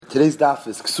Today's daf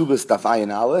is Ksubas Daf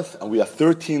Ayin Aleph, and we are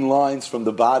 13 lines from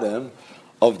the bottom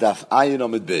of Daf Ayin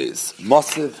Amid Beis.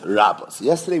 Mosiv Rabbos.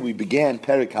 Yesterday we began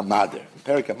Perek Hamader.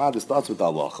 Perek Hamader starts with the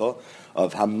halacha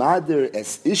of Hamader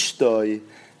es ishtoi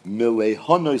milei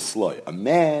honoi sloi.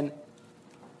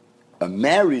 A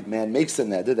married man makes a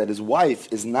neder that his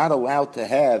wife is not allowed to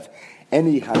have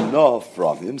any hana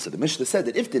from him. So the Mishnah said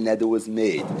that if the neder was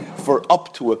made for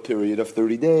up to a period of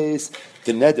 30 days,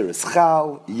 the neder is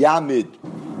chal, yamid,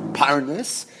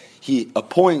 parnas. He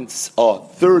appoints a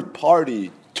third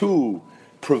party to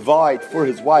provide for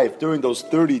his wife during those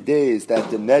 30 days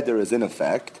that the neder is in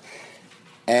effect,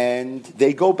 and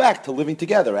they go back to living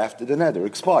together after the neder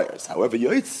expires. However,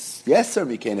 yoitz yeser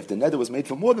mikain, if the neder was made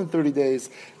for more than 30 days,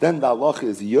 then the halacha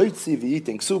is yoitzi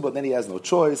v'yiting ksuba, then he has no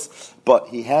choice, but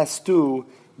he has to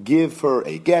give her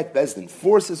a get. Bezdin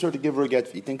forces her to give her a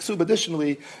get v'yiting ksuba.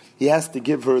 Additionally, he has to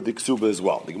give her the ksuba as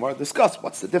well. The Gemara discussed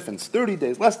what's the difference, 30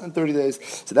 days, less than 30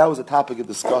 days. So that was a topic of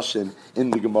discussion in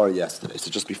the Gemara yesterday.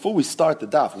 So just before we start the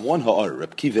daf, one ha'ar,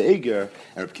 Reb Kiva Eger,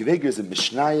 and Reb Kiva Eger is in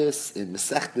Mishnayos, in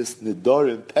Mesechtes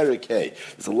Nedarim, Perek Hey.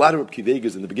 There's a lot of Reb Kiva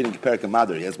Egers in the beginning of Perek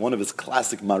Hamader. He has one of his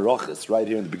classic marachas right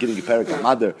here in the beginning of Perek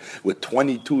Hamader with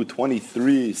 22,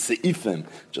 23 seifim,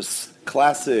 just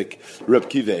classic Reb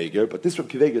Kiva Eger, but this Reb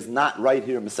Kiva Eger is not right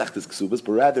here in Mesechtes Ksubas,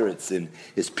 but rather it's in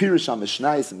his Pirush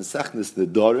HaMishnayos in Mesechtes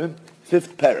Nedarim,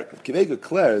 5th parak. Reb Kiva Eger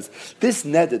declares this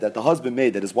neder that the husband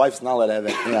made that his wife's not allowed to have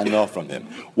any anah from him.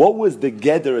 What was the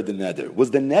geder of the neder?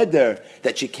 Was the neder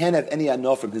that she can't have any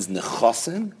anah from his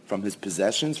nechasim, from his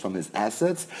possessions, from his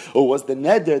assets, or was the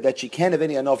neder that she can't have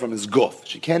any anah from his guf?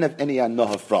 She can't have any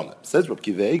anah from him. Says Reb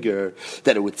Kiva Eger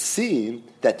that it would seem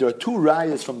that there are two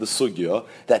rayas from the sugya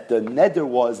that the neder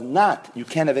was not you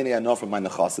can't have any anah from my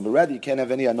nechasim, but rather you can't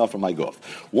have any anah from my guf.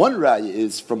 One raya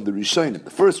is from the Rishonim, the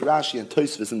first Rashi and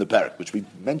Tosfos in the parak, which we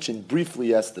mentioned briefly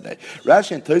yesterday.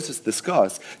 Rashi and Tosfos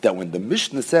discuss that when the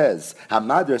Mishnah says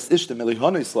Hamadras Ishta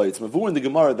Melihonei Sloi, it's mavur in the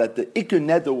Gemara that the Iker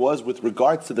neder was with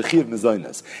regards to the Chiv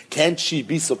Mezonos. Can she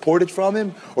be supported from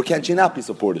him, or can she not be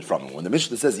supported from him? When the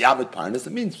Mishnah says Yamid Parnas,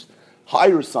 it means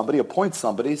hire somebody, appoint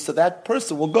somebody, so that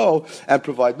person will go and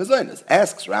provide mezainis.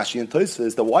 Asks Rashi and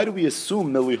Tosfos that why do we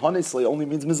assume milihonisli only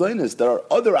means mezainis? There are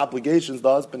other obligations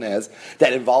the husband has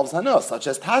that involves hana, such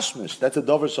as tashmish. That's a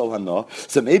dover shel hana.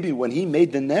 So maybe when he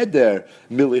made the neder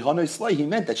milihonisli, he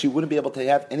meant that she wouldn't be able to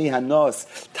have any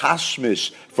hanas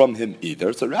tashmish from him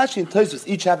either. So Rashi and Tosfos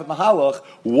each have a mahalach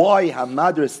why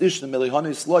hamadras ishna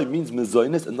milihonisli means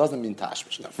mezainis and doesn't mean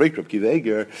tashmish. Now, Frek Reb Kiva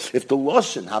Eger, if the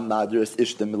lashon hamadras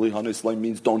ishna milihonisli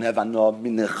means don't have anah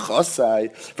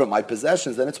minechasai from my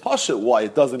possessions, then it's pasha why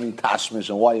it doesn't mean tashmish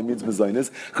and why it means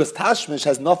mezainis, because tashmish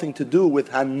has nothing to do with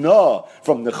hana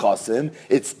from nechasim.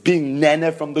 It's being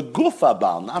nene from the gufa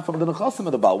baal, not from the nechasim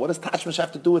of the baal. What does tashmish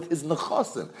have to do with his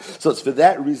nechasim? So it's for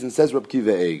that reason, says Reb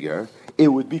Kiva Eger, it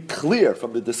would be clear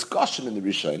from the discussion in the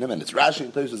Rishonim, and it's Rashi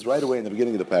and Tosfos right away in the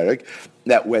beginning of the parak,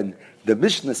 that when the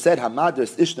Mishnah said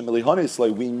Hamadras Ishna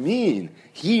Milihonisli, we mean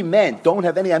he meant don't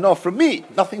have any anah from me,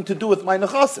 nothing to do with my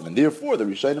nechasim, and therefore the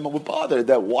Rishonim were bothered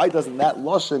that why doesn't that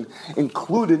lashon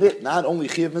include in it not only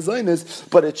chiyuv mezainis,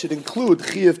 but it should include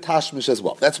chiyuv tashmish as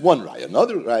well. That's one raya.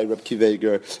 Another raya Reb Kiva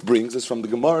Eger brings us from the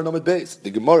Gemara in Amid Beis.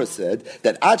 The Gemara said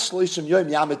that Ad Shloshim Yom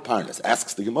Yamid Parnas.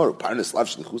 Asks the Gemara, Parnas Lav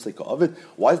Shlichusei Ka'avid.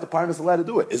 Why is the Parnas allowed to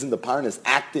do it? Isn't the Parnas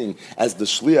acting as the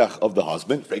shliach of the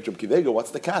husband? Frek Reb Kiva Eger,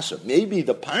 what's the kasha? Maybe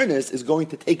the Parnas is going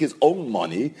to take his own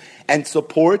money and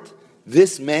support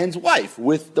this man's wife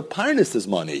with the parnas's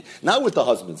money, not with the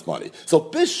husband's money. So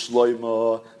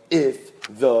bishloima, if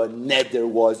the neder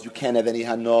was you can't have any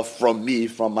hana from me,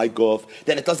 from my guf,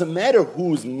 then it doesn't matter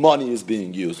whose money is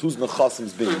being used, whose nechasim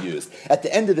is being used. At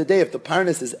the end of the day, if the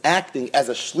parnas is acting as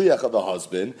a shliach of the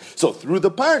husband, so through the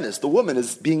parnas, the woman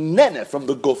is being nene from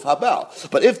the guf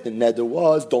habal. But if the neder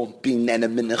was don't be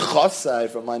nene min nechasai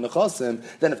from my nechasim,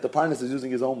 then if the parnas is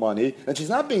using his own money, then she's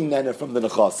not being nene from the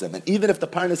nechasim. And even if the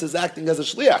parnas is acting as a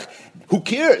shliach, who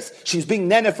cares? She's being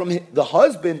nene from the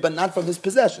husband, but not from his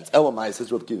possessions. Elamai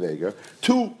says Reb Kiva Eger.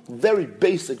 Two very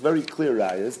basic, very clear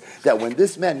rayas that when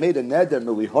this man made a neder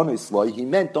milihonisli, he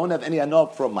meant don't have any anah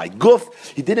from my guf.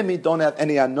 He didn't mean don't have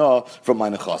any anah from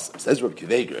my nechasim. Says Reb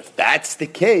Kiva Eger, if that's the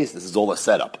case, this is all a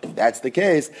setup. If that's the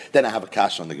case, then I have a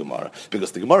kash on the Gemara,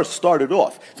 because the Gemara started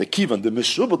off the kivan the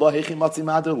mishubah hechi matzi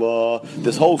mader.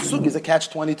 This whole sug is a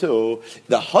catch-22.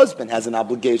 The husband has an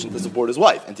obligation to support his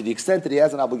wife, and to the extent that he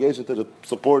has an obligation to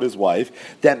support his wife,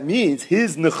 that means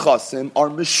his nechasim are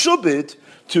mishubit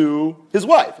to his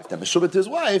wife. If they're meshubah to his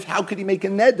wife, how could he make a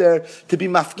neder to be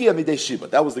mafkia midei shiva?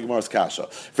 That was the Gemara's kasha.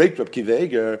 Frek Reb Kiva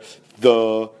Eger,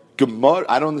 the Gemara,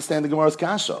 I don't understand the Gemara's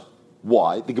kasha.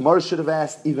 Why? The Gemara should have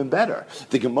asked even better.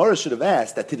 The Gemara should have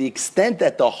asked that to the extent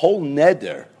that the whole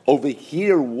neder over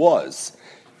here was,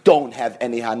 don't have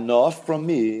any hanaf from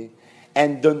me,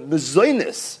 and the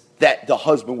mezainis that the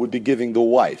husband would be giving the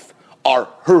wife are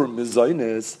her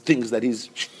mezainis, things that he's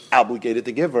obligated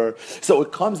to give her. So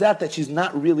it comes out that she's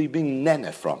not really being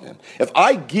nene from him. If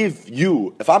I'm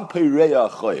Peireya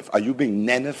Achoif, are you being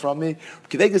nene from me?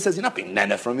 Kivega says, you're not being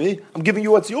nene from me. I'm giving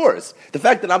you what's yours. The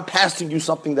fact that I'm passing you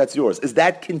something that's yours, is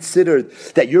that considered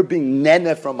that you're being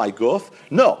nene from my guf?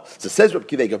 No. So says Reb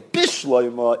Kivega,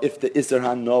 Bishloima, if the Isser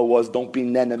Hano was, don't be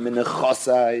nene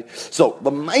minechosai. So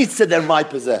the ma'aseh, they're my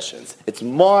possessions. It's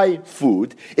my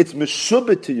food. It's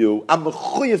meshubet to you. I'm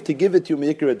mechuyev to give it to you,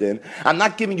 me'ikra din. I'm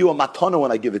not giving you a matana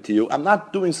when I give it to you. I'm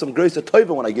not doing some grace of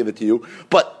tova when I give it to you.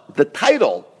 But the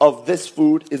title of this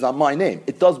food is on my name.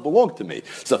 It does belong to me.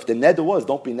 So if the neder was,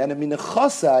 don't be neder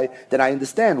minechasai, then I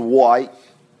understand why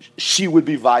she would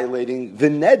be violating the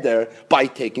neder by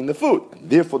taking the food. And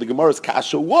therefore, the Gemara's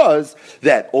kasha was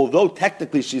that although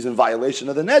technically she's in violation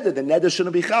of the neder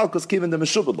shouldn't be chal because given the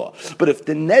meshubad law. But if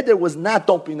the neder was not,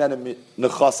 don't be neder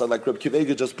nechasa, like Reb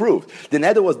Kivega just proved, the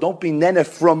neder was, don't be neder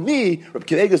from me. Reb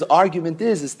Kivega's argument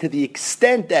is to the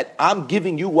extent that I'm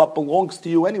giving you what belongs to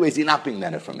you anyways, you're not being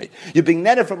neder from me. You're being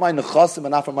neder from my nechasim and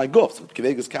not from my gufs. So Reb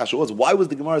Kivega's kasha was, why was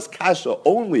the Gemara's kasha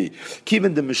only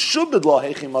given the meshubad law,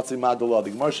 heichim matzi madallah? The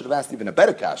Gemara should have asked even a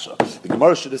better kasha. The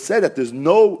Gemara should have said that there's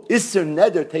no Isser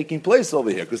neder taking place over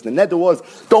here, because the neder was,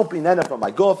 don't be neder from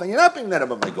my guf, and you're not being neder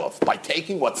from my guf. By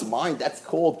taking what's mine, that's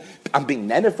called, I'm being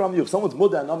neder from you. If someone's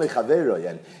muda aname chavera,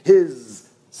 and his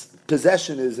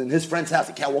possession is in his friend's house,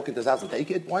 he can't walk into his house and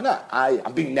take it, why not?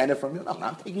 I'm being neder from you. No,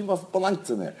 I'm taking what belongs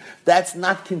to me. That's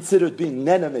not considered being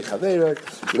neder mechavera.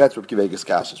 So that's what Kivega's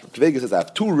kasha. Kivega says, I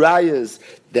have two rayas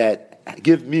that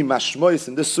give me mashmois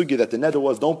in this sugi that the neder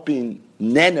was, don't be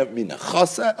nene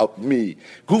minachasa of me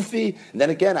goofy. And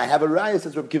then again, I have a raya,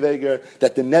 says Reb Kivega,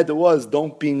 that the neder was,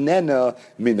 don't be nene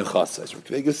minachasa. As Reb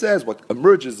Kivega says, what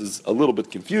emerges is a little bit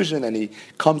confusion, and he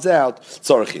comes out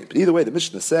tzarachin. But either way, the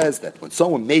Mishnah says that when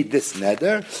someone made this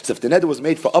neder, so if the neder was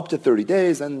made for up to 30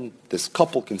 days, and this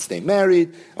couple can stay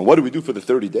married, and what do we do for the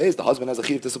 30 days? The husband has a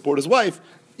chiv to support his wife.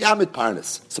 Yamid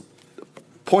parnas. So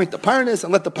point the parnas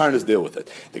and let the parnas deal with it.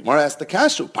 The Gemara asked the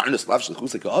kashu, parnas lav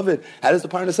shluchus ha'ovid. How does the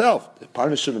parnas help? The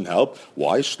parnas shouldn't help.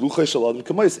 Why? Shluchai shaladim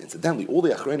k'mois. Incidentally, all the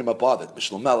achreinim above, the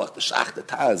Mishloach Melech, the Shach, the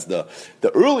Taz,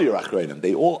 the earlier achreinim,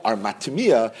 they all are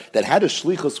matimia that had a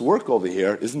shlichus work over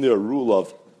here. Isn't there a rule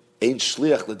of Ein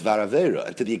shliach l'dvar avera,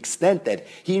 and to the extent that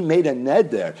he made a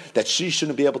neder that she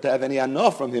shouldn't be able to have any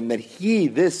anah from him, that he,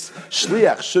 this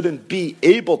shliach, shouldn't be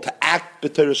able to act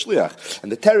b'torah shliach.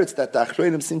 And the teretz that the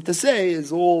achreinim seem to say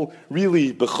is all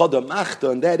really b'choda machta,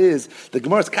 and that is the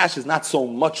Gemara's kash is not so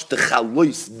much the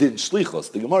chalois din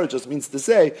shlichos. The Gemara just means to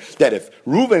say that if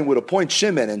Reuven would appoint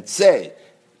Shimon and say,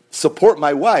 support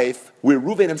my wife, where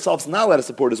Reuven himself is not allowed to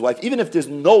support his wife, even if there's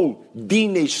no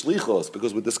dinei shlichos,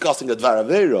 because we're discussing a dvar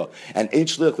avera and ain't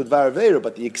shlich dvar avera,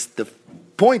 but the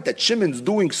point that Shimon's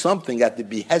doing something at the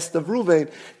behest of Reuven,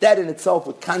 that in itself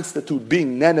would constitute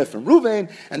being nene from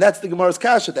Reuven, and that's the Gemara's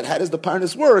kasha, that how does the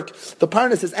parnas work? The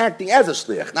parnas is acting as a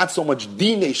shlich, not so much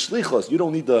dinei shlichos. You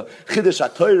don't need the chiddush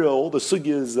HaTorah, all the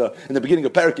sugyas in the beginning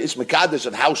of Perek Ish Mekadesh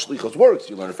of how shlichos works.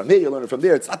 You learn it from here, you learn it from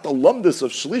there. It's not the lumdus of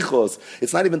shlichos.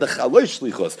 It's not even the chalosh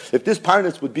shlichos. If this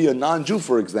parnas would be a non-Jew,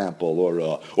 for example, or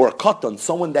a katan,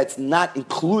 someone that's not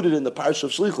included in the parish of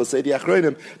shlichos, say the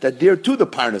achreinim, that there too the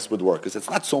parnas would work, because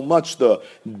it's not so much the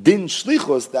din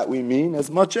shlichus that we mean as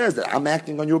much as that I'm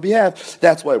acting on your behalf.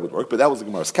 That's why it would work. But that was the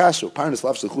Gemara's kasha. Parnas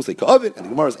lav shlichus ka'avit, and the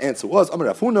Gemara's answer was Amar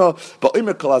Rafuna, but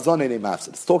Imer kalazon einei mafsid.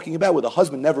 It's talking about where the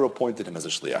husband never appointed him as a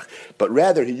shliach, but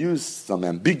rather he used some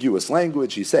ambiguous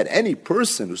language. He said any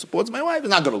person who supports my wife is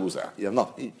not going to lose out. You have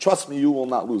nothing. Trust me, you will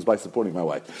not lose by supporting my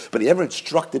wife. But he never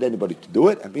instructed anybody to do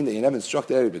it, and being that he never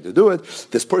instructed anybody to do it,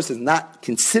 this person is not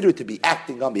considered to be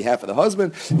acting on behalf of the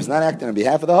husband. If he's not acting on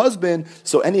behalf of the husband,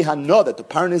 so any hana that the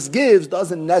parnas gives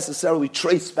doesn't necessarily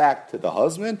trace back to the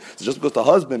husband. So just because the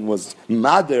husband was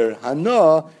mader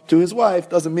hana to his wife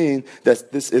doesn't mean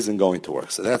that this isn't going to work.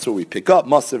 So that's where we pick up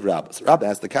Masiv Rabbah. So Rabbah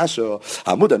asked the kasha,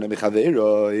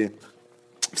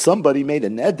 somebody made a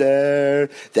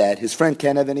neder that his friend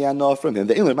can't have any hana from him.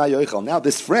 Now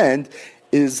this friend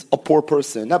is a poor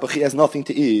person. Nebuch, he has nothing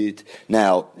to eat.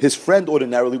 Now, his friend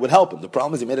ordinarily would help him. The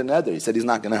problem is he made a neder. He said he's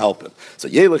not going to help him. So,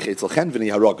 there's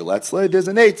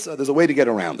an eitzah. There's a way to get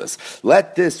around this.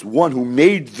 Let this one who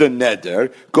made the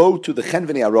neder go to the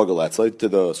chenveni harogel, to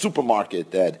the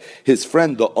supermarket that his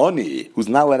friend, the oni, who's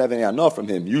not allowed to have any anah from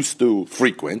him, used to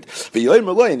frequent.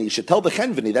 And he should tell the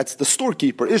chenveni, that's the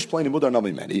storekeeper, ish ploini mudar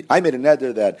nami meni. I made a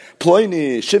neder that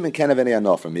ploini Shimon can't have any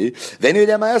anah from me.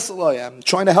 I'm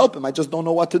trying to help him. I just don't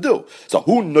know what to do. So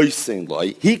who noising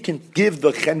loy? He can give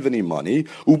the chenveni money,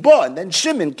 uba, and then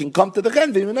Shimon can come to the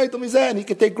chenveni and he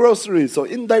can take groceries. So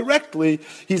indirectly,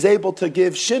 he's able to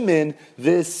give Shimon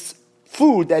this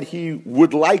food that he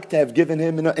would like to have given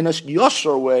him in a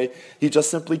yashar way, he just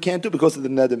simply can't do because of the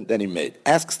neder that he made.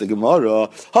 Asks the Gemara,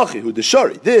 Hachi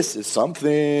Deshari. This is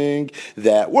something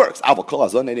that works. According to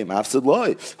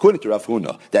Rav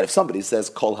Huna, that if somebody says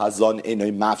Kol Hazon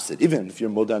Einoi Mafsid, even if you're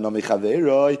Modar Nami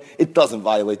Chaveroi, it doesn't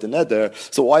violate the neder.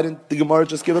 So why didn't the Gemara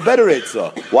just give a better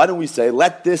eitzah? Why don't we say,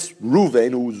 let this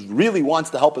Ruvain, who really wants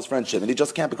to help his friendship, and he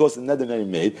just can't because of the neder that he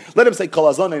made, let him say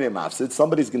Kol Hazon Einoi Mafsid.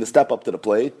 Somebody's going to step up to the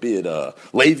plate, be it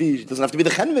Levi, doesn't have to be the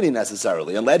chenveni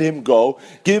necessarily, and let him go,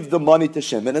 give the money to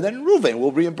Shimon, and then Reuven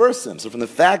will reimburse him. So from the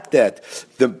fact that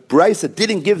the Brisa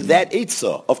didn't give that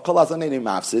eitzah of Kol Hazon Einoi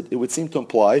Mafsid, it would seem to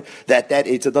imply that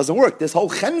eitzah doesn't work. This whole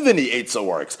chenveni eitzah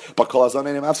works, but Kol Hazon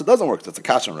Einoi Mafsid doesn't work. That's a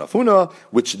kasha on Rav Huna,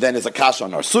 which then is a kasha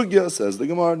on our sugya, says the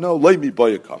Gemara, no, Leimi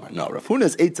Boyakama. No, Rav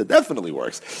Huna's eitzah definitely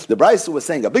works. The Brisa was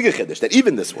saying a bigger chiddush, that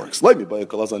even this works. Leimi Boyakama,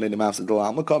 Kol Hazon Einoi Mafsid, Kol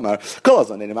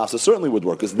Hazon Einoi Mafsid certainly would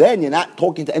work, because then you're not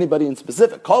talking to anybody in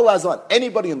specific. Kol Hazon,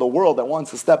 anybody in the world that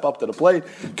wants to step up to the plate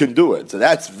can do it. So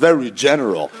that's very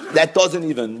general. That doesn't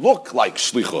even look like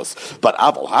shlichus. But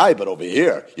aval hai, but over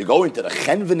here, you go into the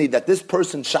chenveni that this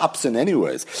person shops in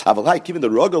anyways. Aval hai, even the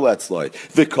rogaletsloi,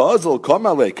 v'kozol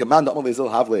komale, command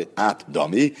amalezil havle at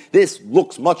dami. This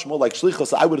looks much more like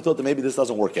shlichus. I would have thought that maybe this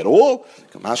doesn't work at all.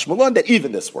 Kamash malon, that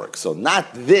even this works. So not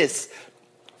this,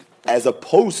 as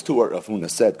opposed to what Rav Huna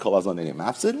said, Kol Hazon Einoi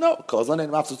Mafsid. No, Kol Hazon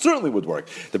Einoi Mafsid certainly would work.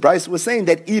 The Brisa was saying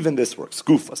that even this works.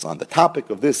 Gufas, on the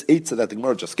topic of this eitzah that the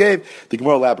Gemara just gave, the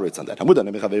Gemara elaborates on that. So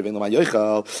again,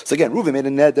 Reuven made a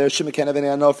neder, Shimon can't have any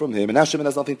anah from him, and now Shimon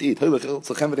has nothing to eat. And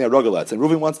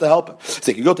Reuven wants to help him.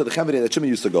 So he can go to the chenveni that Shimon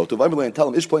used to go to, and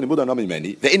tell him,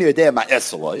 I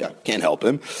can't help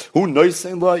him. Who knows?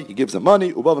 He gives him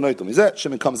money,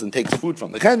 Shimon comes and takes food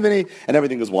from the chenveni, and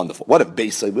everything is wonderful. What if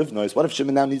Beisai live nice? What if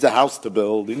Shimon now needs a house to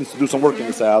build? He needs to do some work in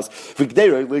his house. He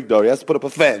has to put up a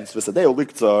fence. He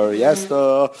has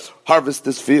to harvest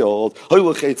this field. So he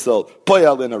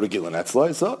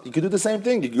could do the same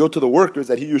thing. He could go to the workers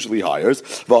that he usually hires.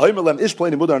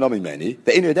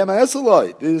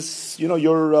 This,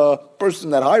 your person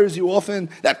that hires you often,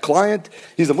 that client,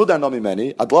 he's a mudar nami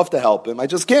meni. I'd love to help him. I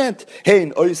just can't.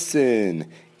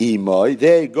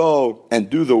 They go and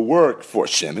do the work for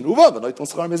Shimon.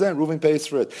 Reuven pays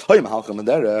for it.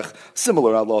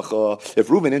 Similar halacha. If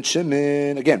Reuven and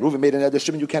Shimon, again, Reuven made an neder,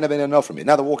 Shimon, you can't have any enough from me.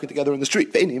 Now they're walking together in the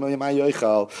street. And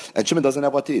Shimon doesn't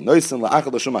have what to eat. There's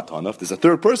a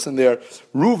third person there.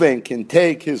 Reuven can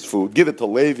take his food, give it to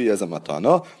Levi as a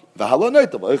matana,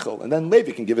 and then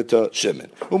Levi can give it to Shimon.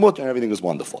 And everything is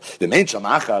wonderful.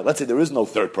 Let's say there is no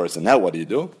third person. Now what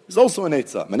do? It's also an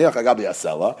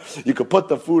eitzah. You could put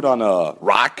the food on a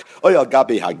rock, or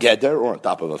on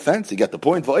top of a fence. You get the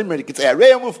point. You can say,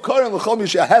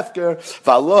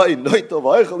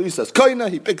 he says,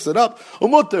 he picks it up,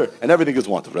 and everything is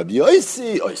wonderful. Rabbi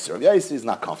Yosi is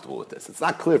not comfortable with this. It's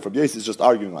not clear if Rabbi Yosi is just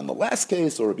arguing on the last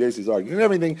case, or Rabbi Yosi is arguing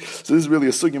everything. So this is really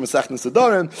a sugya mesachnin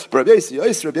sedarim. But Rabbi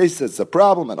Yosi says it's a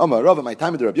problem, and Omar Rav, my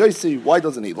time with Rabbi Yosi, why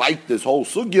doesn't he like this whole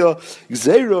sugya?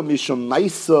 Gzeira mishum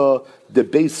maisa the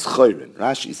beis chayrin.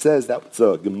 Rashi says that's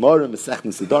a Gemara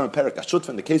Mesechnes Nedarim Perek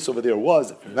Ashutvan. The case over there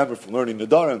was, if you remember from learning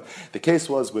Nedarim, the case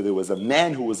was where there was a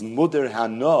man who was muder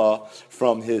hana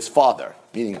from his father.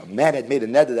 Meaning a man had made a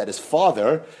neder that his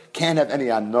father can't have any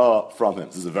anah from him.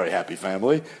 This is a very happy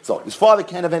family. So his father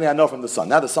can't have any anah from the son.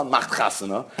 Now the son macht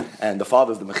chasana, and the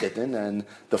father's the mechitin, and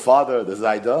the father, the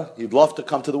zayda, he'd love to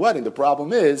come to the wedding. The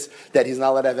problem is that he's not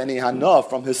allowed to have any anah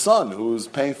from his son who's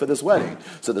paying for this wedding.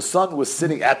 So the son was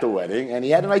sitting at the wedding, and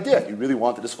he had an idea. He really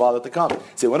wanted his father to come.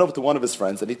 So he went over to one of his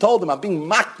friends, and he told him, I'm being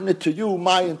maknit to you,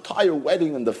 my entire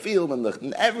wedding and the field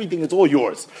and everything, it's all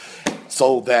yours.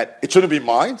 So that it shouldn't be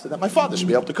mine, so that my father should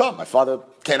be able to come. My father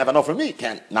can't have anah from me,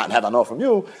 can't not have anah from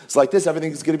you. It's like this,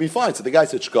 everything is going to be fine. So the guy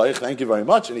said, Shkoich, thank you very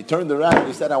much. And he turned around and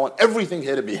he said, I want everything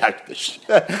here to be hektish.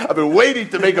 I've been waiting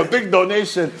to make a big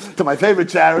donation to my favorite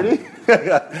charity.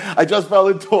 I just fell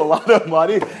into a lot of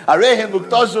money. And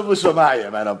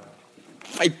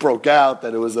fight broke out,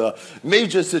 that it was a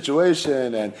major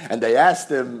situation, and they asked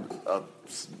him,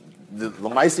 the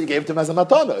Maisi gave it to him as a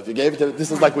matana. If you gave it to,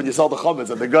 this is like when you sell the chametz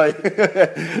and the guy,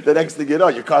 the next thing you know,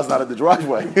 your car's not in the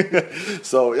driveway.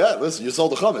 So yeah, listen, you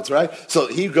sold the chametz, right? So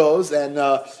he goes and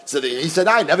he said,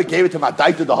 I never gave it to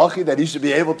Madai to the Hachi that he should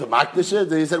be able to makdish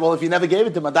it. And he said, well, if you never gave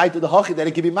it to Madai to the Hachi that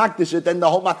he could be makdish it, then the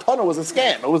whole matana was a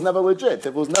scam. It was never legit. If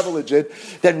it was never legit,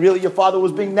 then really your father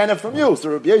was being nena from you. So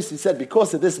Rabbi Yossi said,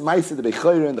 because of this Maisi, the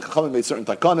Bechayr and the Chachamim made certain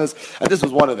takanas, and this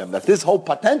was one of them, that this whole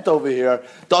patent over here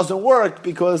doesn't work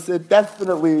because it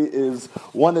definitely is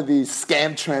one of these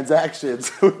scam transactions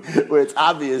where it's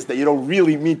obvious that you don't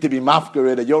really mean to be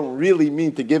mafkarid, and you don't really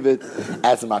mean to give it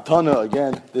as a matana.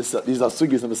 Again, these are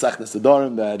sugis and Masechtas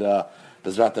Nedarim that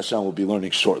Bezrat Hashem will be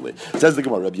learning shortly. Says the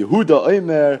Gemara, Rabbi Yehuda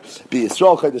Omer, Bi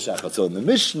Yisrael Chodesh Echad. So in the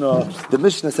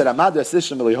Mishnah said, Amad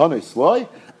Yasishim Elihonoi Sloi,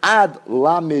 Ad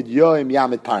Lamid Yoim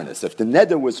Yamid Parnas. If the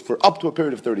neder was for up to a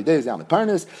period of 30 days, Yamid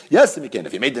Parnas, yes, you can.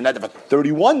 If you made the neder for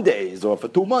 31 days or for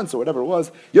 2 months or whatever it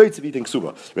was, Yoitziv eating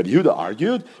Ksuba. Rabbi Yehuda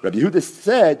argued, Rabbi Yehuda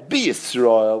said, Be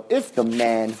Yisrael, if the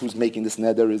man who's making this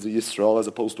neder is a Yisrael as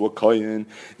opposed to a Kohen,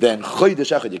 then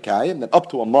Chodesh Echad Yekayim, then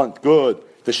up to a month, good.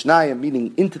 Vishnayim,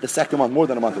 meaning into the second month, more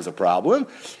than a month is a problem.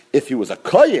 If he was a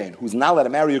kohen who's not allowed to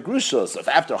marry a grusha, so if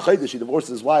after a chaydish he divorces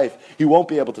his wife, he won't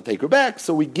be able to take her back,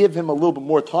 so we give him a little bit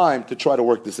more time to try to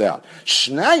work this out.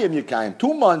 Shnayim yekayim,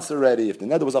 2 months already. If the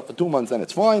neder was up for 2 months, then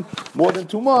it's fine. More than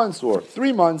 2 months or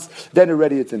 3 months, then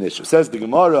already it's an issue. Says the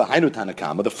Gemara, Hainu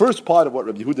Tanakama. The first part of what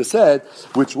Rabbi Yehuda said,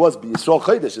 which was B'Yisrael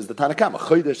chaydish, is the Tanakama.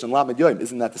 Chaydish and Lamed Yoim,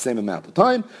 isn't that the same amount of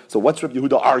time? So what's Rabbi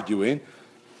Yehuda arguing?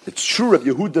 It's true Rabbi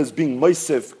Yehuda is being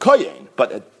Moisef Koyen,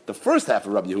 but at the first half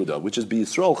of Rabbi Yehuda, which is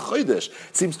B'Yisrael Chodesh,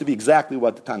 seems to be exactly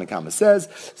what the Tanakama says.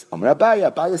 Amar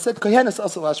Abaya said, Kohenes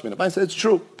also Lashmin. Abaya said, it's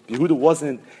true. Yehuda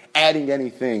wasn't adding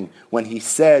anything when he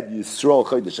said Yisrael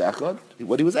Chodesh Echad.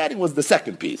 What he was adding was the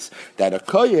second piece, that a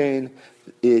Koyen,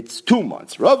 it's 2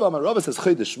 months. Rava says,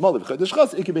 Chodesh Shmol, Chodesh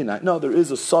Chas, it could be 9. No, there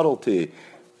is a subtlety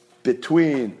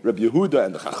between Rabbi Yehuda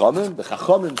and the Chachamim. The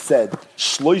Chachamim said,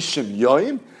 Shloishim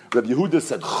Yoim. Rabbi Yehuda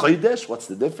said Chodesh. What's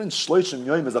the difference? Shloishim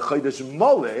Yoim is a Chodesh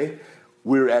Mole,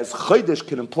 whereas Chodesh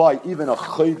can imply even a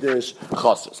Chodesh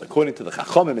Chasos. According to the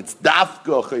Chachamim, it's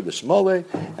Dafka a Chodesh Mole,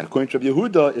 and according to Rabbi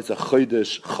Yehuda, it's a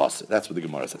Chodesh Chasos. That's what the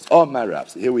Gemara says. Oh, my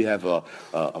Rav. So here we have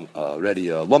already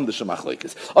a Lomdasha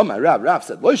Machlokes. Oh, my Rav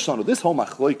said, Lo Yishanu, this whole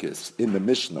Machlokes in the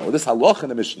Mishnah, or this halach in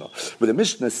the Mishnah, where the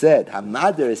Mishnah said,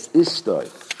 Hamader is Ishtoi,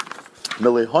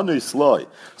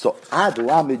 so ad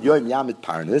lamid yoim yamid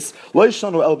parnis lo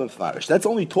yishanu el ben farish. That's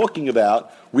only talking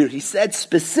about where he said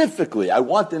specifically, I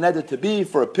want the neder to be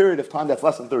for a period of time that's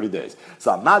less than 30 days.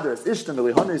 So madras ishtam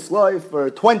elihanu sloi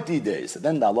for 20 days. So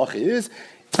then the halacha is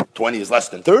 20 is less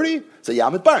than 30, so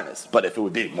Yamid Barnes. But if it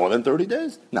would be more than 30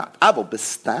 days, not. Abel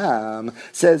Bistam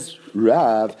says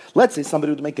Rav, let's say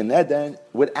somebody would make a neder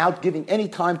without giving any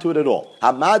time to it at all.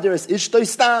 Hamadres Ishtoi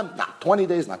Stam, not 20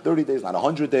 days, not 30 days, not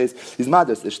 100 days. He's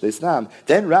Madres Ishtoi Stam.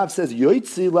 Then Rav says,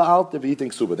 Yoitzi la'al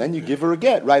teviting suba. Then you give her a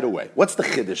get right away. What's the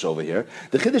chiddush over here?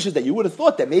 The chiddush is that you would have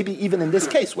thought that maybe even in this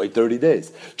case, wait 30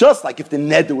 days. Just like if the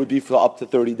neder would be for up to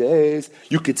 30 days,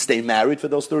 you could stay married for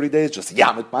those 30 days, just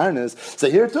Yamid Barnes. So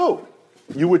here too,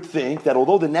 you would think that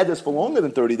although the neder is for longer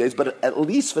than 30 days, but at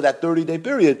least for that 30-day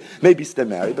period, maybe stay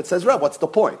married. But says, Rav, what's the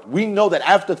point? We know that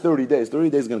after 30 days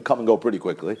is going to come and go pretty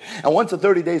quickly. And once the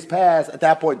 30 days pass, at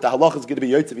that point, the halach is going to be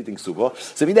Yotzev eating suba.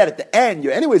 So mean that at the end,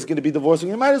 you're anyways going to be divorcing.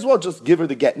 You might as well just give her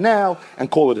the get now and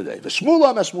call it a day. The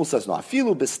Shmuel says, no,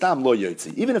 afilu bestam lo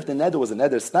yotzi. Even if the neder was a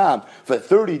neder stam, for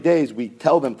 30 days, we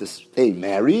tell them to stay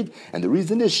married. And the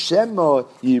reason is, Shema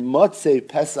yimotze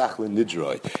pesach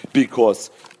lenidroi. Because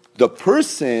the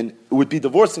person would be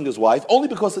divorcing his wife only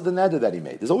because of the neder that he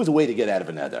made. There's always a way to get out of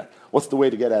a neder. What's the way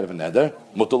to get out of a neder?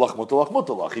 Mutalach, mutalach,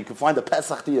 mutalach. He can find a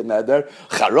pesach to a neder,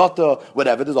 charata,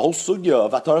 whatever. There's a whole sugya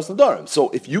of ataras nadarim. So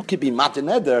if you could be matin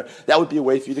neder, that would be a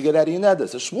way for you to get out of your neder.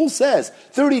 So Shmuel says,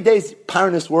 30 days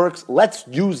parnis works. Let's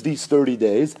use these 30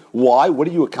 days. Why? What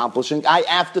are you accomplishing?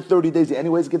 After 30 days, you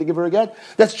anyways going to give her a get?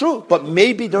 That's true. But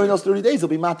maybe during those 30 days, he'll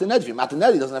be matin neder. If you're matin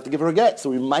neder, he doesn't have to give her a get. So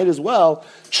we might as well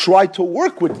try to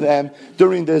work with them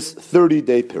during this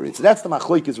 30-day period. So that's the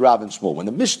machlokes Rav and Shmuel. When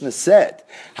the Mishnah said,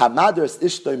 Hamadras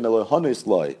ishtoi melohonis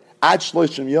loy, ad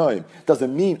shloshim yom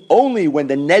doesn't mean only when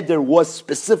the neder was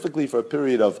specifically for a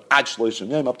period of ad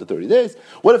shloshim yom up to 30 days.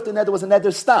 What if the neder was a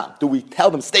neder stam? Do we tell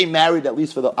them stay married at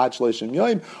least for the ad shloshim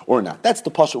yom or not? That's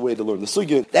the pasha way to learn the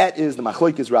sugya. That is the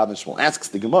machlokes Rav and Shmuel. Asks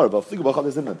the Gemara about this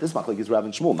machlokes Rav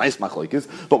and Shmuel, nice machlokes,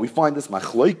 but we find this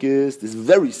machlokes, this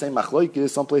very same machlokes,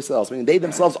 someplace else. Meaning they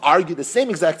themselves argue the same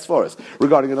exact svaras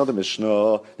regarding another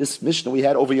mishnah. This mishnah we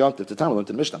had over Yontif. The time we learned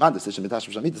the mishnah.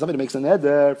 Somebody makes a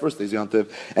neder first day's Yontif,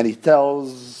 and he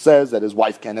says that his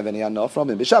wife can't have any anah from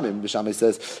him. Bishamai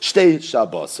says shtei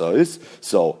Shabbosos.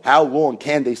 So how long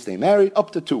can they stay married?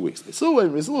 Up to 2 weeks.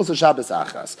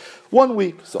 1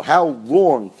 week. So how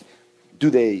long do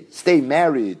they stay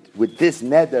married with this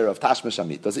neder of Tashma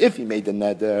Shamitas? If he made the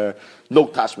neder, no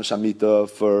Tashma Shamita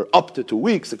for up to 2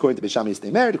 weeks, according to Bishami, stay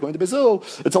married. According to Bezil,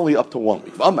 it's only up to 1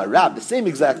 week. Amar Rab, the same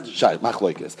exact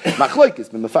machlokes.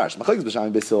 Machlokes bin mefarish. Machlokes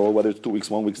Bishami Bezil, whether it's 2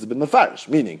 weeks, 1 week, has been mefarish.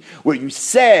 Meaning, where you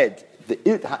said the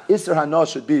Isser Hana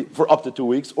should be for up to 2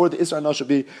 weeks, or the Isser Hana should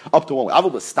be up to 1 week.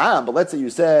 Avol Stam, but let's say you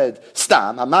said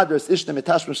Stam, Hamadras Ishtem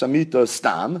Etashma Shamita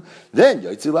Stam, then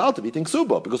Yaitzi La'al to be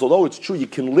Suba. Because although it's true you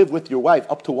can live with your wife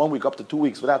up to 1 week, up to 2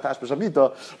 weeks without Tashma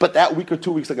Shamita, but that week or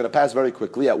 2 weeks are going to pass very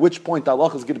quickly, at which point the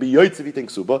Allah is going to be Yaitzi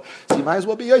Suba. So you might as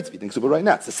well be Yaitzi Suba right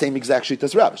now. It's the same exact sheet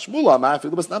as Rav. Shmuel Amar,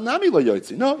 Stam Nami La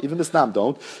Yaitzi. No, even the Stam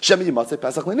don't. Shemi Yimatzeh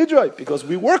Pesach L'Nidroi. Because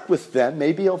we work with them,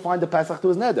 maybe he'll find the Pesach to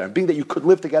his neder. And being that you could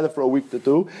live together for a week to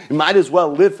two, you might as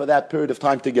well live for that period of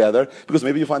time together, because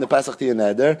maybe you find the Pesach to your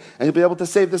neder, and you'll be able to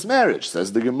save this marriage.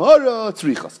 Says the Gemara,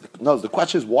 Tzrichas. No, the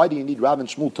question is, why do you need Rav and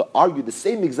Shmuel to argue the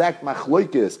same exact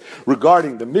machlokes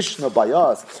regarding the Mishnah by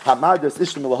us, Hamardas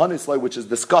Ishtam Elahanisla, which is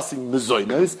discussing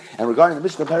Mezoinos, and regarding the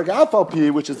Mishnah Perek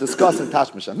Alpalpi, which is discussing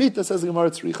Tashma Shamita, says the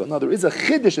Gemara Tzricha. No, there is a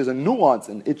chiddush, there's a nuance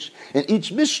in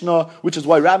each Mishnah, which is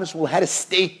why Rav and Shmuel had to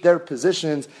state their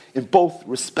positions in both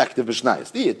respective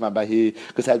Mishnayos.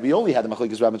 Because had we only had the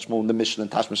machlokes Rav and Shmuel in the Mishnah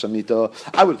and Tashma Shamita,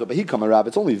 I would have thought, but he come a Rav.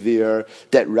 It's only there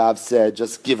that Rav said,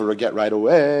 just give her a get right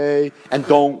away and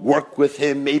don't work with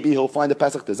him. Maybe he'll find a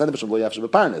Pesach. Because during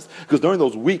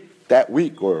that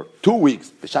week or 2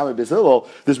 weeks,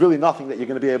 there's really nothing that you're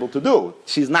going to be able to do.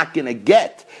 She's not going to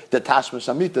get the Tashma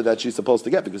Shamita that she's supposed to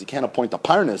get, because you can't appoint a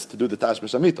parnas to do the Tashma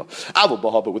Shamita.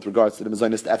 But with regards to the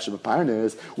Mezainis Efshim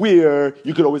parnas, where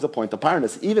you could always appoint a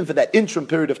parnas, even for that interim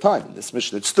period of time. In this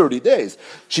mission, it's 30 days.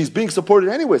 She's being supported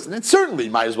anyways, and then certainly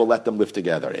might as well let them live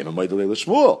together. And we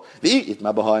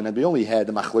only had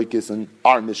the Machlokes and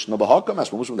our Mishnah Bahaka,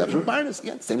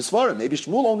 again, same Svarah. Maybe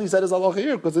Shmuel only said as Allah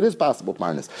here, because it is possible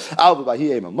parnas. Therefore,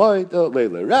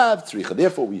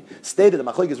 we stated the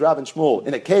machlokes Rav and Shmuel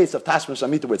in a case of Tashma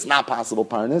Shamita where it's not possible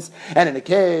parnas, and in a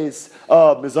case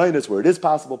of Mezainis where it is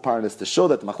possible parnas, to show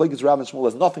that the machlokes Rav and Shmuel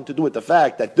has nothing to do with the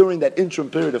fact that during that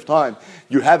interim period of time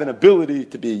you have an ability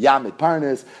to be Yamid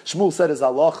parnas. Shmuel said as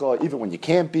halacha even when you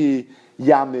can't be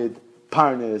Yamid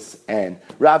parnas, and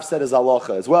Rav said as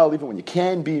halacha as well, even when you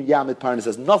can be Yamid parnas,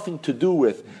 has nothing to do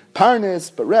with parnas,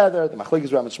 but rather the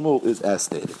machlokes Rav and Shmuel is as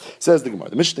stated. Says the Gemara.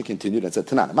 The Mishnah continued and said,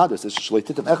 Tanan, what was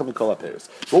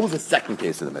the second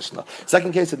case of the Mishnah?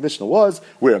 Second case of the Mishnah was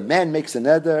where a man makes a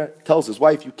neder, tells his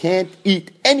wife, you can't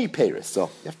eat any peiros. So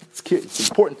it's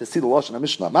important to see the lashon of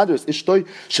Mishnah.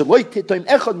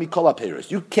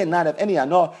 You cannot have any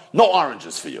anah, no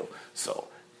oranges for you. So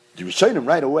the Rishonim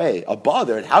right away are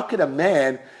bothered. How could a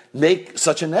man make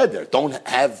such a neder? Don't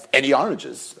have any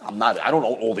oranges. I don't own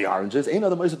all the oranges. I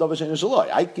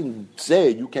can say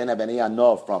you can't have any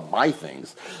anah from my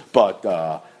things, but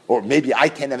or maybe I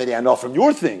can't have any anah from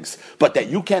your things, but that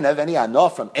you can't have any anah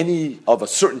from any of a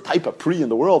certain type of pri in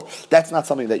the world, that's not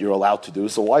something that you're allowed to do.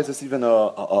 So why is this even a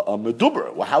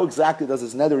meduber? Well, how exactly does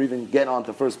this neder even get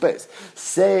onto first base?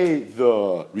 Say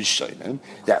the Rishonim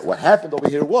that what happened over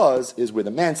here is where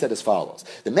the man said as follows.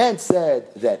 The man said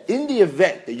that in the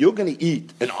event that you're going to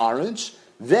eat an orange,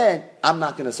 then I'm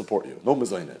not going to support you. No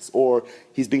mezainis. Or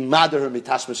he's being mader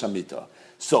mitashma shamita.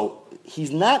 So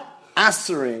he's not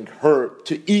answering her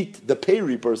to eat the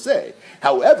peri per se.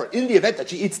 However, in the event that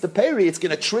she eats the peri, it's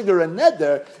going to trigger a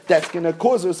neder that's going to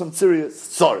cause her some serious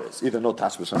sorrows, either no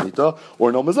tashma shamita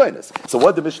or no mezainis. So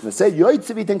what the Mishnah say?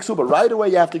 Yoitzivi ten ksuba. Right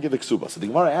away, you have to give a ksuba. So the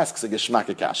Gemara asks a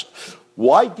geshmak kasha.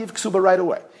 Why give ksuba right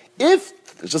away? Let's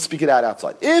just speak it out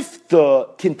outside. If the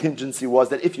contingency was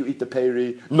that if you eat the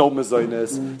peri, no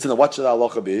mezainis, so then what should the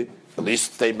halacha be? At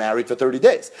least stay married for 30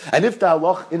 days. And if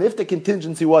the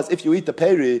contingency was if you eat the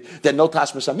peri, then no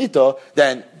tashma shamita,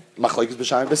 then machlekes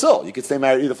b'shayim b'sil. You could stay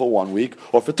married either for 1 week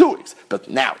or for 2 weeks. But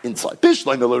now, inside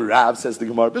Bishleim, the Rav says the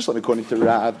Gemara Bishleim, according to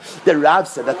Rav, the Rav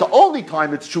said that the only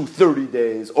time it's true 30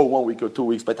 days or 1 week or 2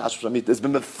 weeks by Tashmish Amit has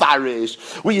been mefarish.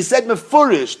 Where you said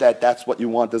mefurish that's what you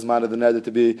want as man of the nether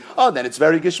to be. Oh, then it's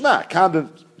very gishmak. Can't be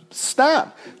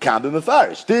stam. Can't be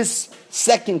mefarish. This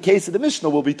second case of the Mishnah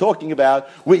we'll be talking about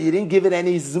where you didn't give it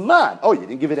any zman. Oh, you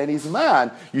didn't give it any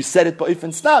zman. You said it ba'if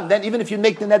and stam. Then even if you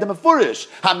make the neder mefurish,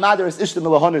 ha'madar is ishta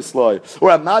milahanis loy,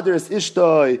 or ha'madar is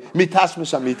ishta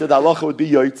mitashmish amita, the halacha would be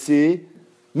yoitzi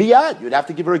miyad. You'd have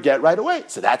to give her a get right away.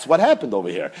 So that's what happened over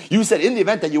here. You said in the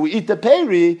event that you will eat the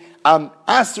peri, I'm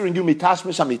answering you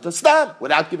mitashmish amita stam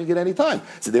without giving it any time.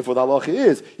 So therefore the halacha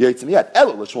is yoitzi miyad.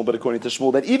 Elo l'shmuel, but according to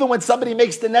Shmuel, that even when somebody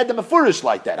makes the neder mefurish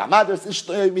like that, ha'madar is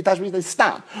ishta mitashmish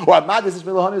stam, or ha'madar is ishta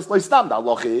milahanis loy stam, the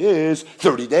halacha is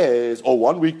 30 days or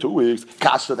 1 week, 2 weeks.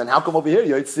 Kasha. Then how come over here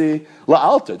yoitzi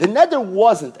la'alter? The neder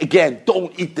wasn't, again,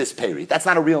 don't eat this peri. That's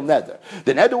not a real neder.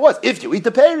 The neder was, if you eat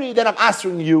the peri, then I'm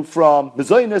answering you from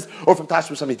Mezainis or from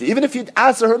Tashmish Amita. Even if you'd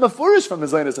answer her mefurish from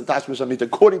Mezainis and Tashmish Amita,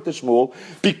 according to Shmuel,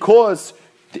 because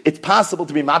it's possible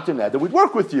to be matir neder, we'd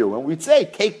work with you and we'd say,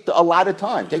 take a lot of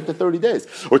time, take the 30 days,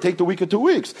 or take the week or 2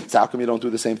 weeks. So how come you don't do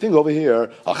the same thing over here?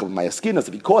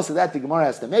 Because of that, the Gemara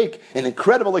has to make an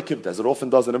incredible akimta, as it often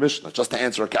does in a Mishnah, just to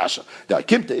answer a kasha. The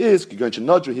akimta is, the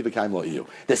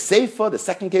seifa, the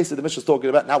second case that the Mishnah is talking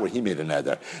about, not where he made a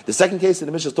neder. The second case that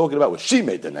the Mishnah is talking about, where she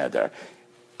made the neder.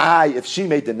 If she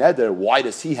made the neder, why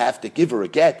does he have to give her a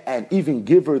get and even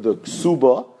give her the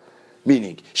ksuba?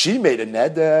 Meaning, she made a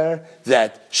neder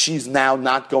that she's now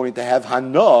not going to have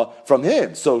hana from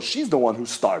him. So she's the one who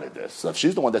started this. So if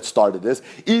she's the one that started this,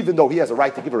 even though he has a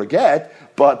right to give her a get,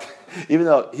 but he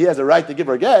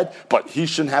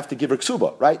shouldn't have to give her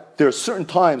ksuba, right? There are certain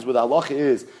times where the halacha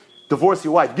is, divorce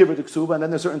your wife, give her the ksuba, and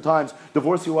then there's certain times,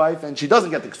 divorce your wife, and she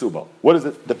doesn't get the ksuba. What does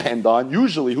it depend on?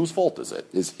 Usually, whose fault is it?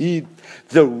 Is he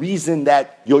the reason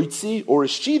that yoitzi, or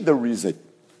is she the reason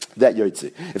that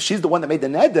yoitzi? If she's the one that made the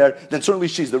neder, then certainly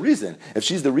she's the reason. If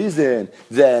she's the reason,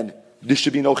 then there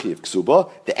should be no chiv ksuba.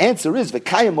 The answer is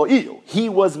v'kayim mo'iyu. He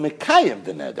was mekayim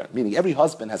the neder, meaning every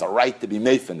husband has a right to be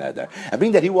made for neder. And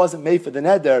being that he wasn't made for the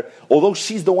neder, although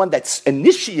she's the one that's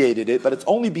initiated it, but it's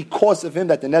only because of him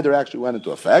that the neder actually went into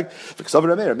effect.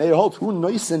 Meir holds hu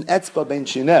noisen etzba ben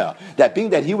shineh. That being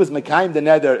that he was mekayim the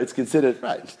neder, it's considered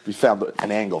right. We found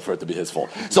an angle for it to be his fault.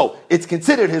 So it's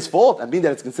considered his fault, and being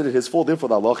that it's considered his fault, therefore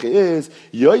the halacha is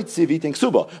yoitzi v'ting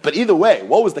ksuba. But either way,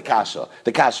 what was the kasha?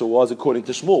 The kasha was according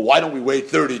to Shmuel. Why don't we wait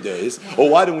 30 days? Or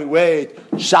why don't we wait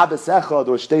Shabbos Echad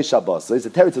or Shtei Shabbos? So the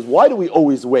Torah says, why do we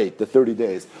always wait the 30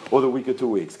 days or the week or 2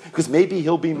 weeks? Because maybe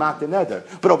he'll be mat the neder.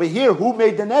 But over here, who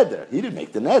made the neder? He didn't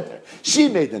make the neder. She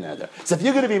made the neder. So if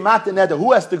you're going to be mat the neder,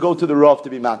 who has to go to the Rav to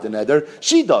be mat the neder?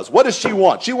 She does. What does she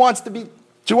want? She wants to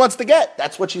get.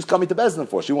 That's what she's coming to Bezdin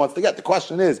for. She wants to get. The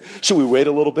question is, should we wait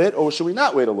a little bit or should we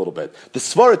not wait a little bit? The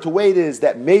svara to wait is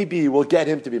that maybe we'll get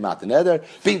him to be mat the neder,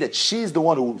 being that she's the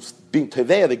one who's being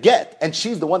teveya the get, and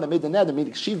she's the one that made the neder,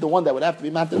 meaning she's the one that would have to be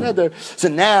mat the neder. So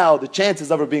now the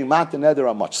chances of her being mat the neder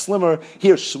are much slimmer.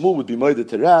 Here Shmuel would be moed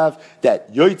to Rav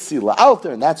that yoitzi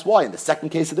la'alter, and that's why in the second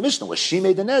case of the Mishnah, where she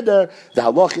made the neder, the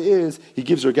halacha is he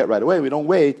gives her a get right away. We don't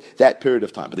wait that period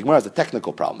of time. But the Gemara has a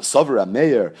technical problem. Savra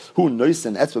Meir who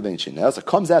noisen etzba ben shineh. So it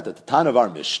comes out that the Tan of our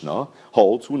Mishnah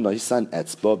holds who noisen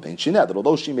etzba ben shineh, that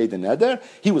although she made the neder,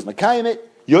 he was mekayim it.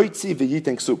 Yoitzi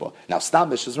v'yiteng ksuba. Now, Stam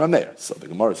Mishnah is Rameir. So the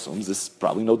Gemara assumes this is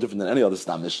probably no different than any other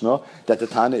Stam Mishnah, that the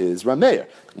Tana is Rameir.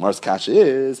 The Gemara's kasha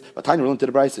is,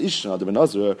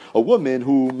 a woman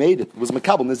who made it, was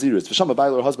Makabal Naziris. V'shama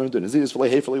Baila, her husband who did Naziris,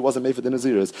 v'lei hefeli wasn't made for the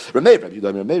Naziris. Rameir, Rabbi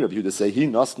Yehuda say, he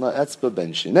nasna etzba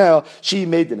ben shinel. She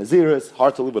made the Naziris,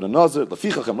 hard to live with a Nazir.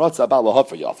 L'fichach emratza ba'al lahav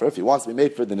for Yafar. If he wants to be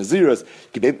made for the Naziris,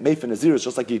 he can be made for Naziris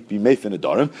just like he'd be made for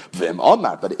Nadarim. V'em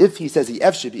Amar. But if he says he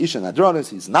efshib isha nadranis,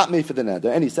 he's not made for the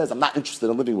Nadar, and he says, I'm not interested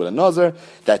in living with a Nazir,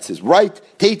 that's his right.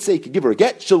 Teitze, he could give her a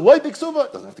get. Shaloi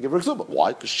b'ksuba, doesn't have to give her a ksuba.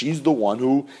 Why? Because she's the one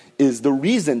who is the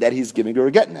reason that he's giving her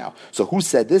a get now. So who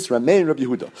said this? Rameh and Rabbi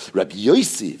Yehuda. Rabbi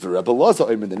Yosi, Rabbi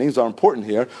Laza, the names are important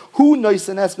here. Who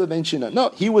noisen esba ben shina? No,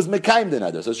 he was mekayim the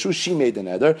neder. So it's true she made the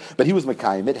neder, but he was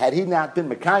mekayim it. Had he not been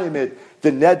mekayim it,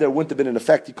 the neder wouldn't have been in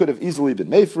effect. He could have easily been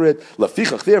made for it.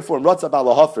 Lafichach, therefore, Ratza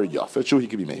ba'alahafer yafer. True, he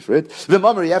could be made for it.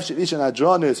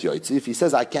 If he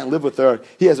says I can't live with her,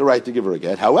 he has a right to give her a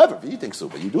get. However, if you think so,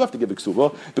 but you do have to give a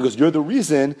ksuba because you're the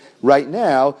reason right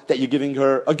now that you're giving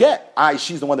her a get.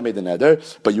 She's the one that made the neder,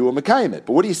 but you were mekayim it.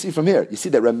 But what do you see from here? You see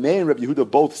that Rameh and Rabbi Yehuda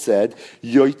both said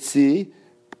yoitzi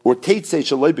or Teitze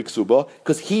Shaloi B'Ksuba,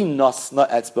 because he nasna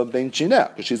etzba ben chineh,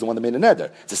 because she's the one that made the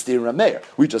neder. It's a steer Rameh.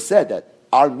 We just said that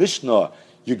our Mishnah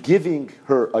you're giving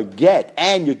her a get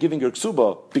and you're giving her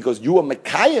ksuba because you are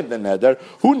mekayim the neder.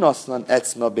 Hu nasnan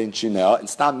etzma ben chinel. And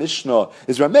Stam Mishnah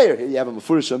is Rameir. Here you have a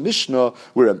Mefurish Mishnah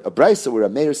where a brisa where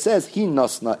Rameir says he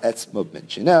nasna etzma ben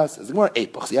chinel. Says the Gemara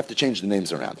epoch. So you have to change the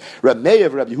names around.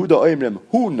 Rameir Rabbi Yehuda oimrim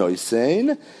hu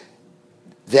noisein,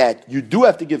 that you do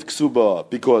have to give ksuba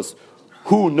because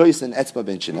who noisen etzma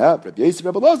ben chinel. Rabbi Yossi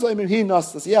Rabbi Loza oimrim he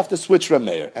nasna. So you have to switch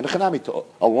Rameir and the Chanami to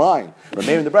align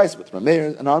Rameir in the brisa with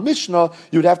Rameir in our Mishnah.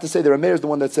 You would have to say that Rameir is the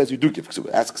one that says you do give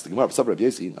ksuba. Asks the Gemara, Rabbi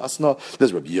Yossi nasna.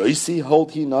 Does Rabbi Yossi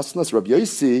hold he nasna? So Rabbi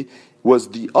Yossi was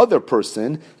the other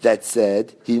person that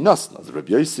said he nasna. The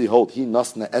Rabbi Yossi hold he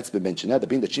nasna etzbe ben chinel.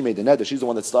 Being that she made the neder, she's the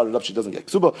one that started up. She doesn't get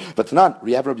ksuba. But Tanan,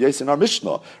 we have Rabbi Yossi in our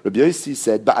Mishnah. Rabbi Yossi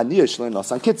said ba'aniyah shlein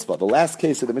nasan kitzvah. The last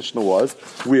case of the Mishnah was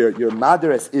where your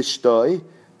mother as ishtoi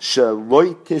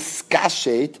sheloi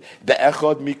tiskashet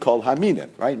be'echad mikol haminim.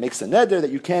 Right, makes a neder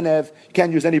that you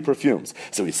can't use any perfumes.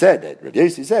 So he said that Rabbi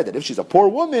Yossi said that if she's a poor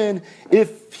woman,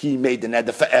 if he made the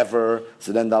neder forever,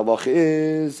 so then the halacha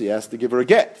is he has to give her a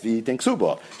get. V'yiten.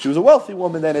 She was a wealthy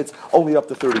woman, then it's only up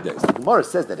to 30 days. The Gemara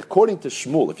says that according to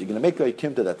Shmuel, if you're going to make a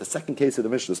kimta that the second case of the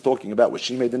Mishnah is talking about where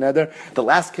she made the neder, the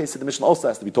last case of the Mishnah also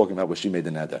has to be talking about where she made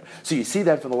the neder. So you see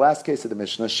that from the last case of the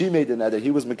Mishnah, she made the neder, he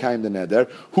was mekayim the neder,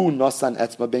 who nasan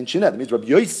etzma ben chinel. That means Rabbi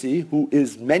Yossi, who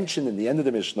is mentioned in the end of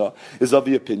the Mishnah, is of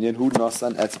the opinion who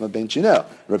nasan etzma ben chinel.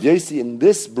 Rabbi Yossi in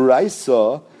this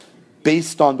brayso,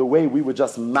 based on the way we would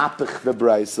just mapich the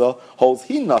brayso, holds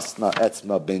he nasna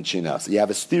etzma ben chinel. So you have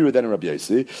a stira then in Rabbi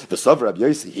Yossi. The sav Rabbi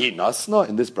Yossi he nasna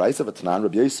in this brayso, but Tanan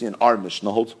Rabbi Yossi in our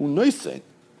Mishnah holds who noisein.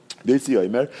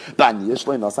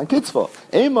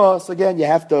 Amos, again, you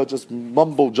have to just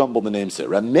mumble jumble the names here.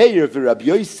 Rameir v'Rabbi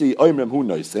Yossi oimrim hu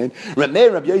noisein. Rameir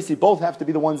and Rabbi Yossi both have to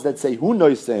be the ones that say hu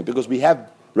noisein, because we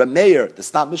have Rameir, the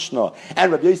Stam Mishnah,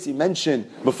 and Rabbi Yossi mentioned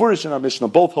Mefurish in our Mishnah,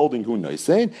 both holding hu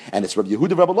noisein, and it's Rabbi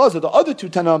Yehuda Rabbi Loza, the other two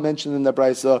Tana mentioned in the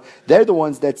Brisa, they're the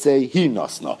ones that say he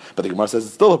nasna. But the Gemara says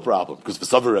it's still a problem, because for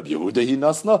Savar Rabbi Yehuda he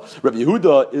nasna. Rabbi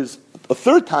Yehuda is a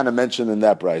third Tana mentioned in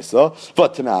that Brisa,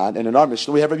 but Tanan, and in our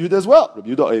Mishnah we have Rabbi Yehuda as well. Rabbi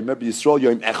Yehuda Omer Yisrael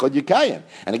Yom Echad Yikayim.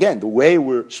 And again, the way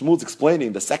where Shmuel's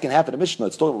explaining the second half of the Mishnah,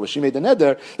 it's talking about where she made the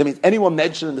neder, that means anyone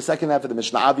mentioned in the second half of the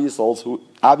Mishnah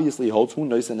obviously holds who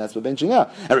knows, and that's what benching out.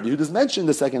 And Rabbi Yehuda is mentioned in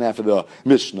the second half of the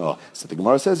Mishnah. So the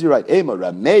Gemara says you're right. Ema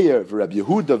Rameir v'Rabbi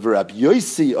Yehuda v'Rabbi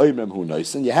Yossi oimrim hu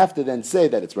noisin. You have to then say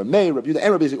that it's Rameir, Rabbi Yehuda,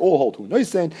 and Rabbi Yossi all hold hu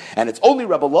noisin, and it's only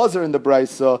Rabbi Lazar in the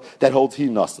Brisa that holds he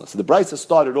nasna. So the Brisa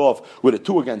started off with a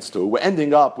 2 against 2. We're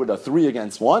ending up with a 3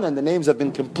 against 1, and the names have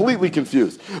been completely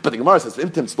confused. But the Gemara says,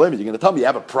 Imtim Splemi, you're going to tell me you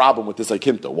have a problem with this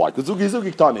Akimta. Why? Because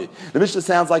Zugi Tani. The Mishnah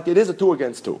sounds like it is a 2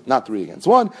 against 2, not 3 against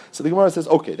 1. So the Gemara says,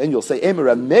 okay, then you'll say, Ema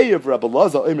Rameir v'Rabbi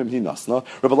Lazar oimrim hi nasna.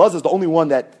 Rabbi Lazar is the only one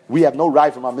that we have no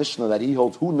right from our Mishnah that he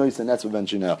holds hu nois and etzva ben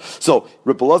chinel. So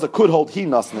Rabbi Lazar could hold he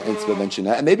nasna etzva ben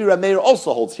chinel, and maybe Rameir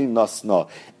also holds he nasna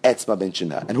etzma ben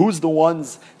chinel. And who's the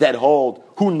ones that hold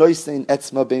hu nois and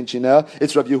etzma ben chinel?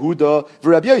 It's Rabbi Yehuda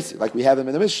v'Rabbi Yossi, like we have him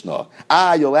in the Mishnah.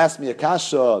 You'll ask me a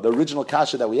kasha, the original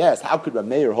kasha that we asked. How could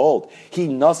Rameir hold he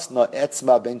nasna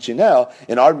etzma ben chinel?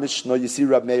 In our Mishnah, you see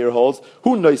Rameir holds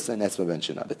hu nois and etzma ben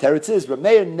chinel. The teretz is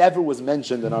Rameir never was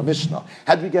mentioned in our Mishnah.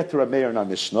 How did we get to Rameir in our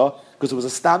Mishnah? Because it was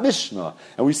a Stam Mishnah.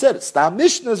 And we said, Stam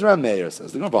Mishnah is Rameir.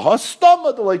 Says the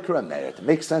Gemara, to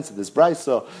make sense of this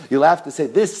brayso, you'll have to say,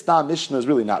 this Stam Mishnah is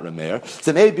really not Rameir.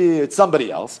 So maybe it's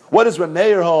somebody else. What does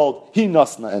Rameir hold? He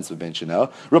nasna etzva ben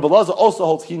chinel. Rabbi Lazar also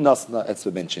holds he nasna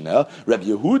etzva ben chinel. Rabbi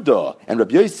Yehuda and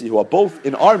Rabbi Yossi, who are both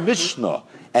in our Mishnah,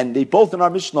 and they both in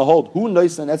our Mishnah hold hu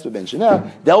noisein etzva ben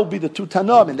chinel, they'll be the two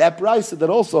Tanam in that brayso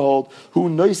that also hold hu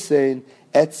noisein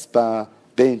etzva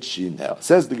ben chinel.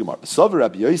 Says the Gemara, Savar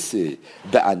Rabbi Yossi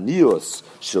be'anios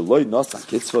sheloi nasan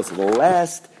kitzvos. The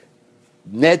last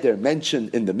neder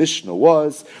mentioned in the Mishnah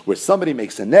was where somebody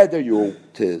makes a neder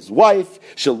to his wife,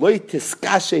 sheloi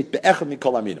tiskashet be'echad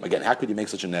mikol aminim. Again, how could you make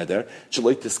such a neder?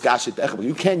 Sheloi tiskashet be'echad.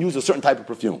 You can't use a certain type of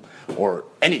perfume or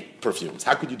any perfumes.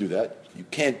 How could you do that? You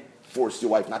can't force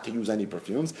your wife not to use any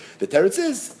perfumes. The teretz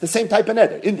is the same type of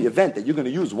neder. In the event that you're going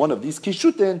to use one of these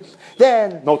kishutin,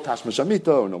 then no tashma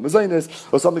shamita or no mezainis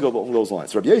or something along those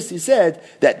lines. Rabbi Yossi said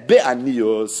that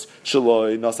be'anios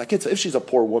shaloi nasakitza. If she's a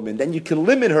poor woman, then you can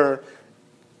limit her.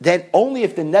 Then only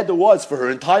if the neder was for her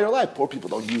entire life. Poor people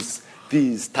don't use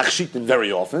these takshitin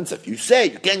very often. So if you say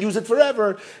you can't use it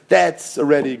forever, that's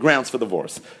already grounds for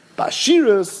divorce.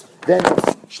 Bashirus, then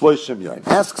shloishim yain.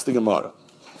 Asks the Gemara.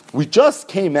 We just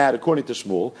came out, according to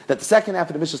Shmuel, that the second half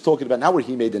of the Mishnah is talking about not where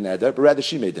he made the neder, but rather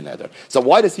she made the neder. So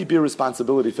why does he bear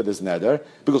responsibility for this neder?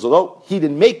 Because although he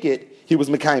didn't make it, he was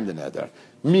Mekayim the neder.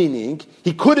 Meaning,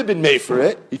 he could have been made for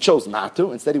it, he chose not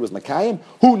to, instead he was Mekayim,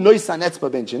 who noisan etzba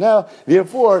ben chinel,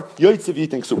 therefore, Yoitziv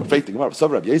eating super. Rabbi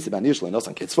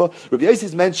Yossi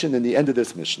is mentioned in the end of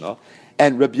this Mishnah,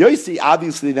 and Rabbi Yossi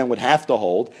obviously then would have to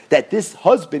hold that this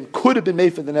husband could have been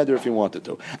made for the neder if he wanted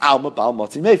to. Alma bal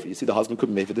motzi mefer. You see, the husband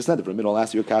couldn't be made for this neder. For a minute, I'll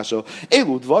ask you a kasha.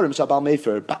 Elu dvarim shabal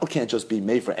mefer. Baal can't just be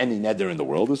made for any neder in the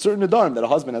world. There's certain nedarim that a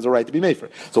husband has a right to be made for.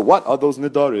 So what are those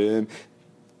nedarim?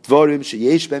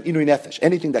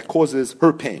 Anything that causes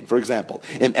her pain. For example,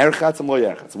 a woman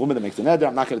that makes a neder,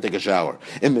 I'm not going to take a shower.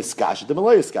 I'm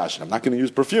not going to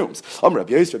use perfumes. No,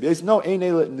 that's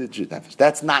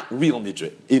not real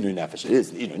nidre. Inu nefesh. It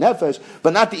is inu nefesh,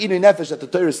 but not the inu nefesh that the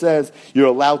Torah says you're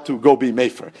allowed to go be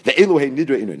mefer. The eluhe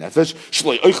nidre inu nefesh.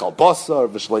 Shloi oichal basar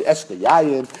v'shloi eshte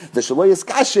yayin v'shloi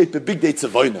eskashet the big dates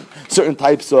of voinim. Certain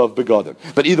types of begodim.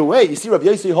 But either way, you see, Rabbi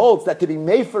Yossi holds that to be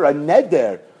mefer a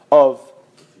neder of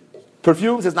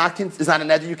perfumes is not a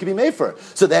neder you can be made for.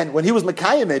 So then, when he was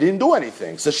Mekayim, he didn't do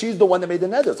anything. So she's the one that made the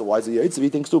neder. So why is he Yaitziv? He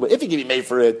thinks too. But if he can be made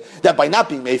for it, that by not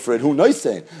being made for it, who knows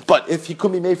saying? But if he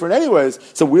couldn't be made for it anyways,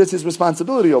 so where's his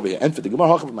responsibility over here? And for the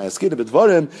Gemara,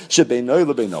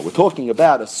 we're talking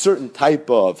about a certain type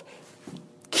of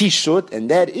kishut, and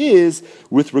that is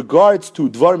with regards to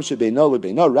dvarim shebeino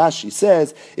lebeino. Rashi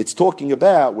says it's talking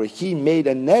about where he made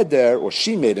a neder or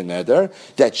she made a neder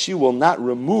that she will not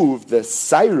remove the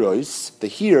sairos, the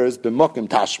hairs, b'mokim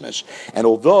tashmish. And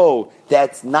although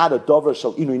that's not a dover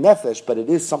shel inui nefesh, but it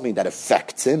is something that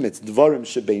affects him. It's dvarim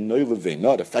shebeino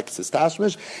lebeino. It affects his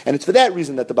tashmish, and it's for that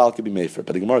reason that the baal can be made for.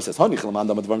 But the Gemara says that's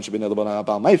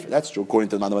true according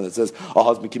to the mandam that says a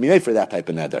husband can be made for that type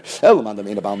of neder.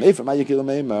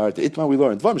 The Itma we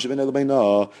learned.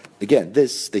 Again,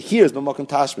 the here's no makom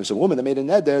tashmish. A woman that made a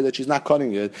neder that she's not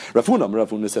cutting it.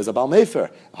 Rafuna says a bal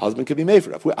mefer. A husband can be made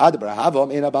for.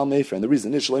 And the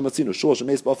reason is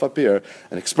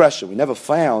an expression. We never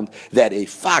found that a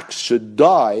fox should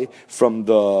die from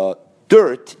the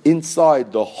dirt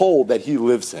inside the hole that he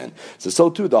lives in. So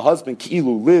too, the husband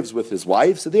Ki'ilu lives with his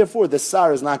wife, so therefore the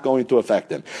sar is not going to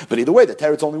affect him. But either way, the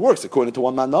teretz only works according to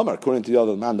one man Amar. According to the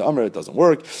other man Amar, it doesn't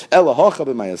work. Ela hocha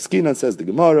b'mayaskinan, says the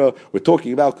Gemara, we're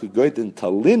talking about kugoitin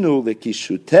talinu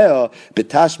lekishutea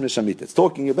betashmish amit. It's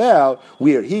talking about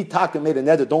where he taka made a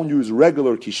neder, don't use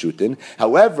regular kishutin.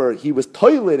 However, he was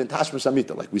toilet in tashmish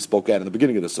amita, like we spoke at in the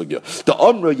beginning of the sugya. The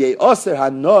Amra ye aser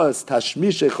hanos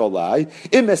tashmish cholai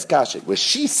imes kashe, where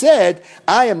she said,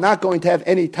 I am not going to have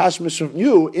any tashmish from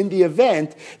you in the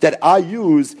event that I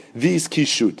use these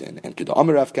kishutin. And to the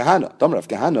Amar Rav Kahana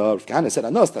said,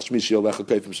 Anos tashmish yolecha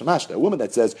koyfim shamashta. A woman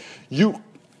that says, you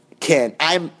can,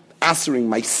 I'm answering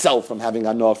myself from having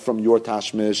enough from your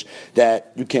tashmish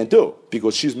that you can't do,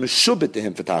 because she's meshubit to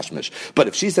him for tashmish. But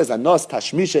if she says, Anos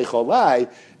tashmish cholai,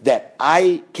 that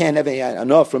I can't have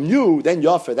enough from you, then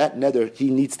Yafar, that neder, he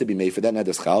needs to be made for that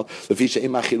neder schal.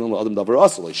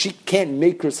 She can't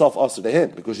make herself asr to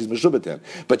him because she's meshubet to him,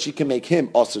 but she can make him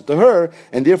asr to her,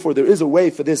 and therefore there is a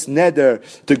way for this neder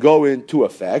to go into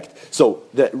effect. So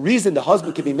the reason the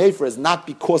husband can be made for is not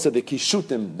because of the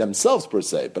kishutim themselves per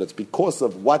se, but it's because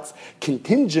of what's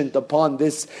contingent upon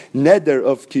this neder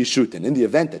of kishutim. In the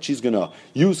event that she's going to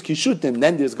use kishutim,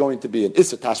 then there's going to be an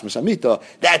issa tashmish amita.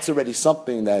 That's already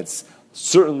something that's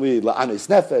certainly la'anis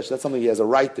nefesh. That's something he has a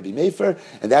right to be made for,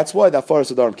 and that's why that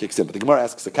Faras Adarim kicks in. But the Gemara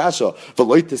asks a kasha,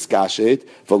 v'loy tiskashet,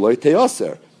 v'loy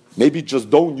teyoser. Maybe just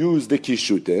don't use the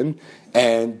kishutin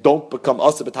and don't become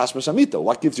asa b'tashmish amita.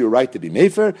 What gives you a right to be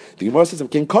mefer? The Gemara says,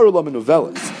 "Ken karulam in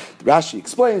novellas." Rashi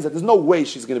explains that there's no way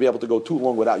she's going to be able to go too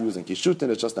long without using kishutin.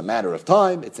 It's just a matter of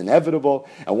time. It's inevitable.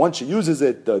 And once she uses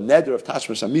it, the neder of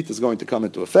tashmish amita is going to come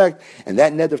into effect. And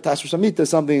that neder of tashmish amita is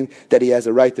something that he has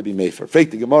a right to be mefer.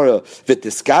 Fake the Gemara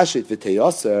v'tiskashet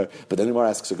v'teyaser. But then the Gemara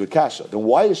asks a good kasha. Then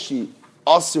why is she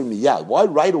asur miyad? Why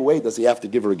right away does he have to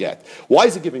give her a get? Why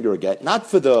is he giving her a get? Not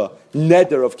for the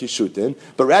neder of kishutin,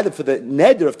 but rather for the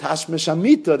neder of tashmish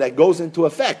amita that goes into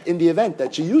effect in the event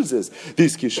that she uses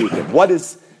these kishutin. What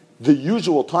is the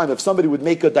usual time if somebody would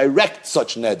make a direct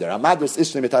such neder?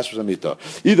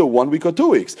 Either 1 week or 2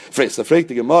 weeks. Says the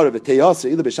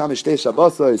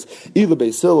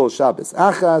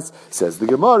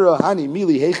Gemara,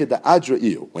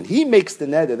 when he makes the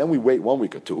neder, then we wait 1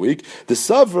 week or 2 weeks. The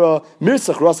savra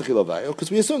because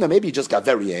we assume that maybe he just got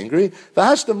very angry.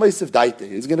 He's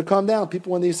going to calm down.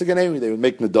 People, when they used to get angry, they would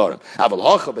make nedarim.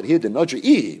 But here the nadri,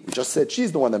 we just said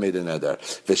she's the one that made the neder.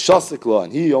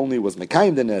 And he only was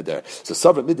mekayim the neder. neder. So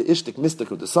Savra mid the ishtik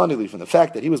mystic of the sonily, from the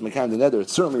fact that he was Mekan the neder,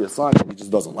 it's certainly a sign that he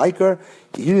just doesn't like her.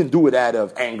 He didn't do it out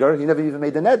of anger. He never even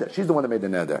made the neder. She's the one that made the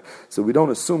neder. So we don't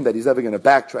assume that he's ever going to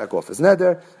backtrack off his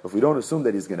neder. If we don't assume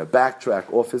that he's going to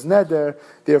backtrack off his neder,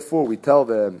 therefore we tell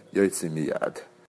them, Yotzei miyad.